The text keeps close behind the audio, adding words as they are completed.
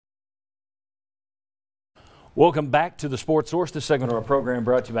Welcome back to the Sports Source. This segment of our program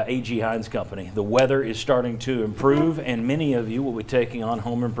brought to you by A.G. Hines Company. The weather is starting to improve, and many of you will be taking on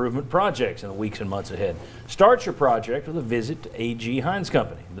home improvement projects in the weeks and months ahead. Start your project with a visit to A.G. Hines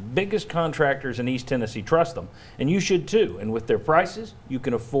Company. The biggest contractors in East Tennessee trust them, and you should too. And with their prices, you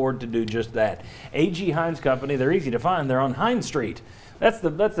can afford to do just that. A.G. Hines Company, they're easy to find. They're on Hines Street. That's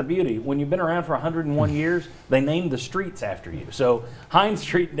the beauty. When you've been around for 101 years, they named the streets after you. So Hines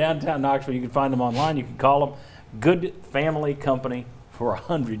Street in downtown Knoxville, you can find them online. You can call them. Good family company for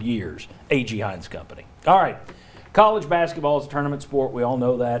 100 years, A.G. Hines Company. All right, college basketball is a tournament sport. We all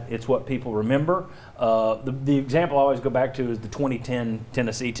know that. It's what people remember. The example I always go back to is the 2010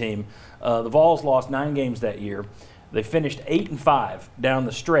 Tennessee team. The Vols lost 9 games that year. They finished 8-5 down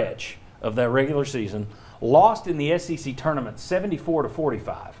the stretch of that regular season. Lost in the SEC tournament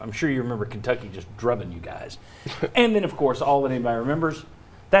 74-45. I'm sure you remember Kentucky just drubbing you guys. And then, of course, all that anybody remembers,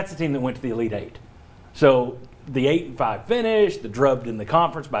 that's the team that went to the Elite Eight. So the 8-5 finish, the drubbed in the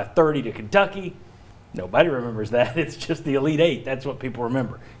conference by 30 to Kentucky. Nobody remembers that. It's just the Elite Eight. That's what people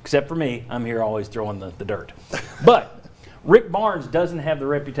remember. Except for me. I'm here always throwing the dirt. But Rick Barnes doesn't have the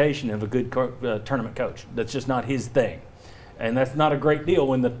reputation of a good tournament coach. That's just not his thing. And that's not a great deal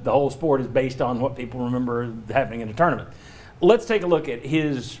when the whole sport is based on what people remember happening in a tournament. Let's take a look at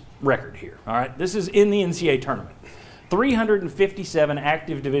his record here. All right, this is in the NCAA tournament. 357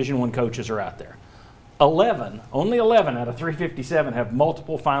 active Division I coaches are out there. Only 11 out of 357 have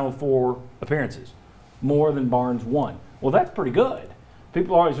multiple Final Four appearances, more than Barnes won. Well, that's pretty good.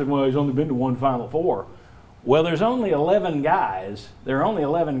 People always say, well, he's only been to one Final Four. Well, there's only 11 guys. There are only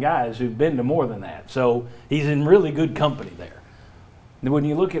 11 guys who've been to more than that. So he's in really good company there. When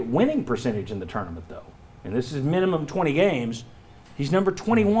you look at winning percentage in the tournament, though, and this is minimum 20 games, he's number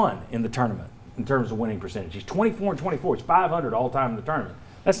 21 in the tournament in terms of winning percentage. He's 24-24. He's 500 all time in the tournament.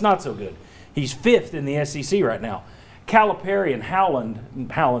 That's not so good. He's 5th in the SEC right now. Calipari and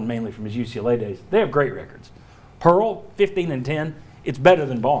Howland mainly from his UCLA days, they have great records. Pearl, 15-10. It's better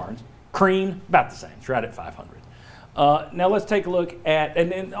than Barnes. Crean, about the same. It's right at 500. Now let's take a look at,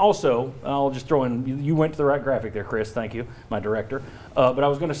 and also, I'll just throw in, you went to the right graphic there, Chris, thank you, my director. But I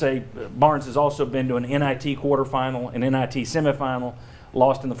was going to say, Barnes has also been to an NIT quarterfinal, an NIT semifinal,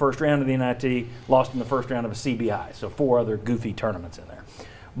 lost in the first round of the NIT, lost in the first round of a CBI, so 4 other goofy tournaments in there.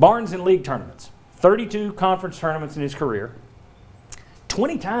 Barnes in league tournaments, 32 conference tournaments in his career,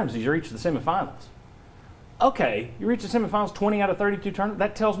 20 times he's reached the semifinals. Okay, you reach the semifinals 20 out of 32 tournaments.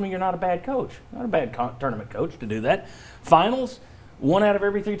 That tells me you're not a bad coach. Not a bad tournament coach to do that. Finals, 1 out of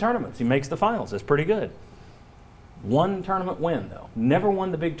every 3 tournaments. He makes the finals. That's pretty good. 1 tournament win, though. Never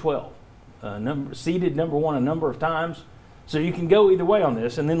won the Big 12. Seeded number 1 a number of times. So you can go either way on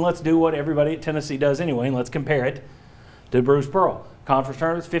this. And then let's do what everybody at Tennessee does anyway, and let's compare it to Bruce Pearl. Conference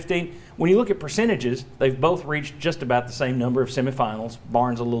tournaments, 15. When you look at percentages, they've both reached just about the same number of semifinals.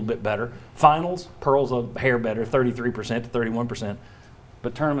 Barnes a little bit better. Finals, Pearl's a hair better, 33% to 31%.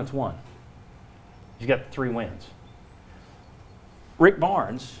 But tournaments won. He's got 3 wins. Rick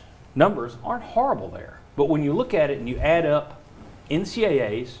Barnes' numbers aren't horrible there. But when you look at it and you add up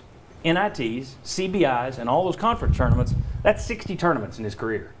NCAAs, NITs, CBIs, and all those conference tournaments, that's 60 tournaments in his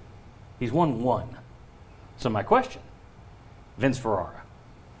career. He's won 1. So my question, Vince Ferrara,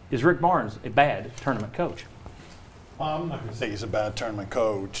 is Rick Barnes a bad tournament coach? I'm not going to say he's a bad tournament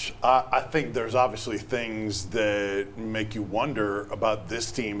coach. I think there's obviously things that make you wonder about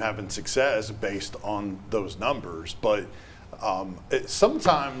this team having success based on those numbers. But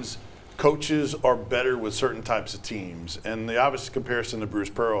sometimes coaches are better with certain types of teams. And the obvious comparison to Bruce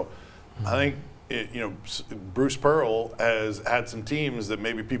Pearl, I think, Bruce Pearl has had some teams that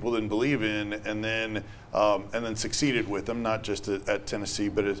maybe people didn't believe in, and then succeeded with them, not just at Tennessee,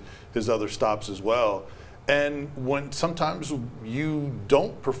 but his other stops as well. And when sometimes you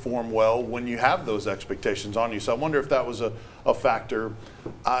don't perform well when you have those expectations on you. So I wonder if that was a factor.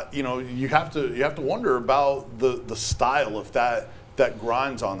 You have to wonder about the style of that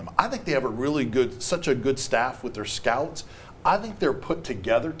grinds on them. I think they have such a good staff with their scouts. I think they're put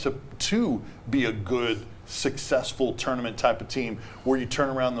together to be a good, successful tournament type of team where you turn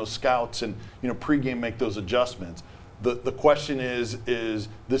around those scouts and pregame make those adjustments. The question is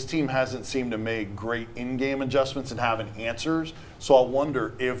this team hasn't seemed to make great in-game adjustments and having answers. So I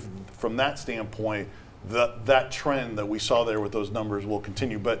wonder if, from that standpoint, that trend that we saw there with those numbers will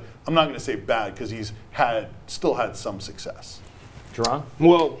continue. But I'm not going to say bad because he's still had some success. Jerron?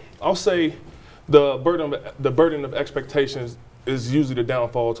 Well, I'll say the burden of expectations is usually the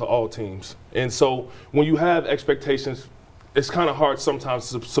downfall to all teams. And so when you have expectations, it's kind of hard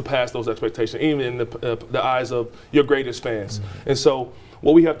sometimes to surpass those expectations, even in the eyes of your greatest fans. Mm-hmm. And so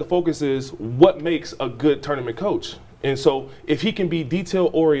what we have to focus is what makes a good tournament coach. And so if he can be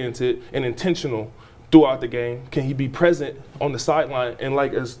detail-oriented and intentional throughout the game, can he be present on the sideline and,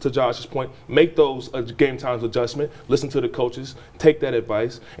 like as to Josh's point, make those game times adjustment, listen to the coaches, take that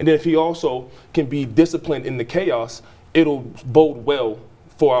advice. And then if he also can be disciplined in the chaos, it'll bode well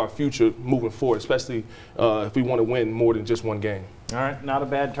for our future moving forward, especially if we want to win more than just one game. All right, not a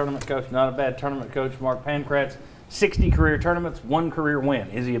bad tournament coach, not a bad tournament coach. Mark Pankratz, 60 career tournaments, 1 career win.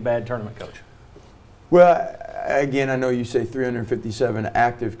 Is he a bad tournament coach? Well, again, I know you say 357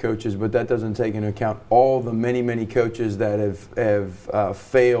 active coaches, but that doesn't take into account all the many, many coaches that have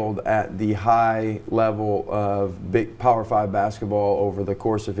failed at the high level of big Power 5 basketball over the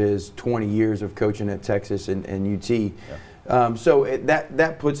course of his 20 years of coaching at Texas and UT. Yeah. So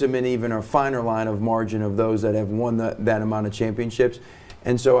that puts him in even a finer line of margin of those that have won that amount of championships.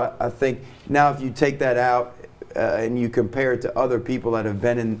 And so I think now if you take that out and you compare it to other people that have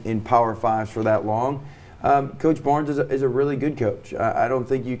been in Power 5s for that long, Coach Barnes is a really good coach. I don't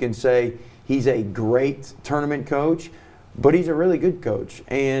think you can say he's a great tournament coach, but he's a really good coach.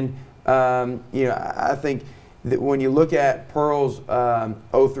 And you know, I think that when you look at Pearl's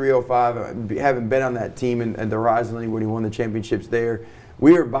 03-05, having been on that team and the Horizon League when he won the championships there,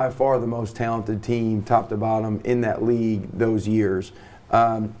 we were by far the most talented team, top to bottom, in that league those years.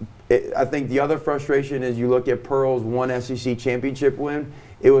 I think the other frustration is you look at Pearl's one SEC championship win.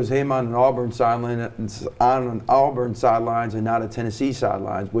 It was him on an Auburn sidelines and not a Tennessee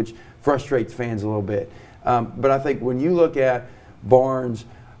sidelines, which frustrates fans a little bit. But I think when you look at Barnes,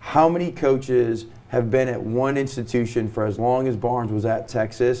 how many coaches have been at one institution for as long as Barnes was at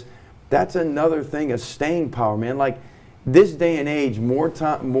Texas? That's another thing of staying power, man. Like this day and age,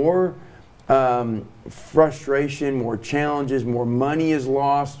 more frustration, more challenges, more money is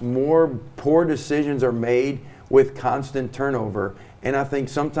lost, more poor decisions are made with constant turnover. And I think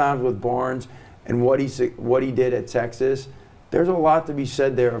sometimes with Barnes and what he did at Texas, there's a lot to be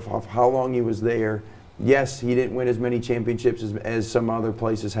said there of how long he was there. Yes, he didn't win as many championships as some other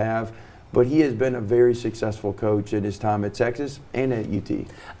places have, but he has been a very successful coach in his time at Texas and at UT.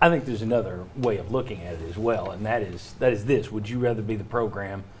 I think there's another way of looking at it as well, and that is this. Would you rather be the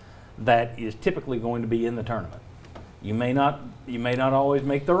program that is typically going to be in the tournament? You may not always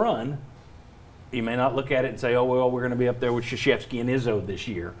make the run. You may not look at it and say, oh, well, we're going to be up there with Krzyzewski and Izzo this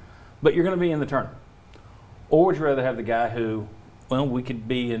year, but you're going to be in the tournament. Or would you rather have the guy who, well, we could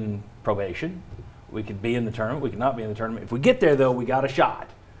be in probation, we could be in the tournament, we could not be in the tournament. If we get there, though, we got a shot.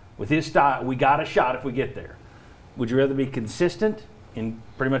 With his style, we got a shot if we get there. Would you rather be consistent in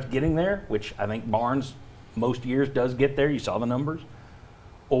pretty much getting there, which I think Barnes most years does get there, you saw the numbers?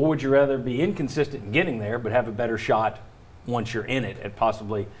 Or would you rather be inconsistent in getting there but have a better shot once you're in it at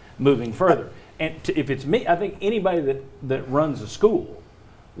possibly moving further? And if it's me, I think anybody that runs a school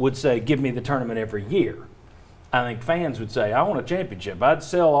would say, give me the tournament every year. I think fans would say, I want a championship. I'd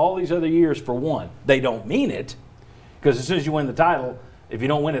sell all these other years for one. They don't mean it, because as soon as you win the title, if you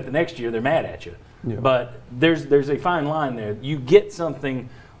don't win it the next year, they're mad at you. Yeah. But there's a fine line there. You get something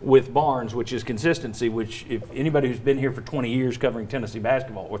with Barnes, which is consistency, which if anybody who's been here for 20 years covering Tennessee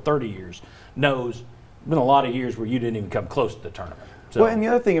basketball, or 30 years, knows there's been a lot of years where you didn't even come close to the tournament. So. Well, and the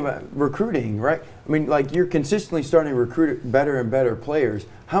other thing about recruiting, right? I mean, like you're consistently starting to recruit better and better players.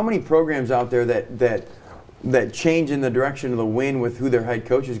 How many programs out there that change in the direction of the win with who their head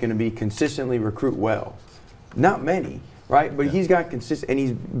coach is going to be consistently recruit well? Not many, right? But he's got and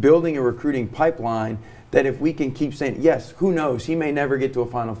he's building a recruiting pipeline that if we can keep saying, yes, who knows? He may never get to a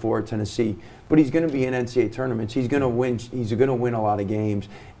Final Four at Tennessee, but he's going to be in NCAA tournaments. He's going to win. He's going to win a lot of games,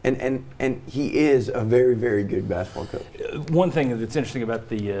 and he is a very, very good basketball coach. One thing that's interesting about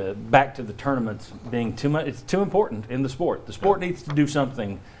the back to the tournaments being too much, it's too important in the sport. The sport needs to do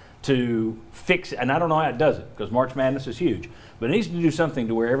something to fix it, and I don't know how it does it because March Madness is huge, but it needs to do something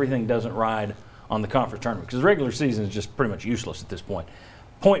to where everything doesn't ride on the conference tournament because the regular season is just pretty much useless at this point.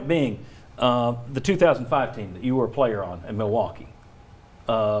 Point being, the 2005 team that you were a player on in Milwaukee,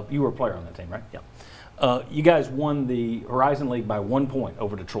 you were a player on that team, right? Yeah. You guys won the Horizon League by 1 point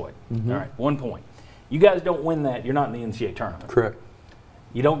over Detroit. Mm-hmm. All right, 1 point. You guys don't win that, you're not in the NCAA tournament. Correct.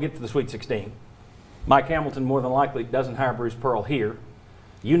 You don't get to the Sweet 16. Mike Hamilton more than likely doesn't hire Bruce Pearl here.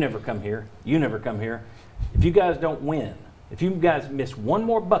 You never come here. You never come here. If you guys don't win, if you guys miss one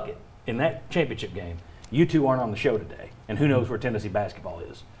more bucket in that championship game, you two aren't on the show today. And who knows where Tennessee basketball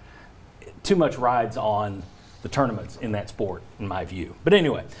is. Too much rides on the tournaments in that sport, in my view. But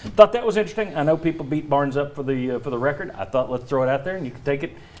anyway, thought that was interesting. I know people beat Barnes up for the record. I thought let's throw it out there, and you can take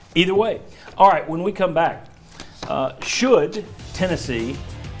it either way. All right, when we come back, should Tennessee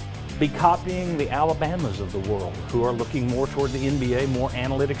be copying the Alabamas of the world who are looking more toward the NBA, more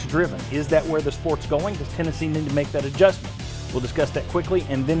analytics driven? Is that where the sport's going? Does Tennessee need to make that adjustment? We'll discuss that quickly,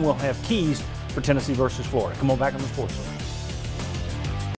 and then we'll have keys for Tennessee versus Florida. Come on back on the Sports Source.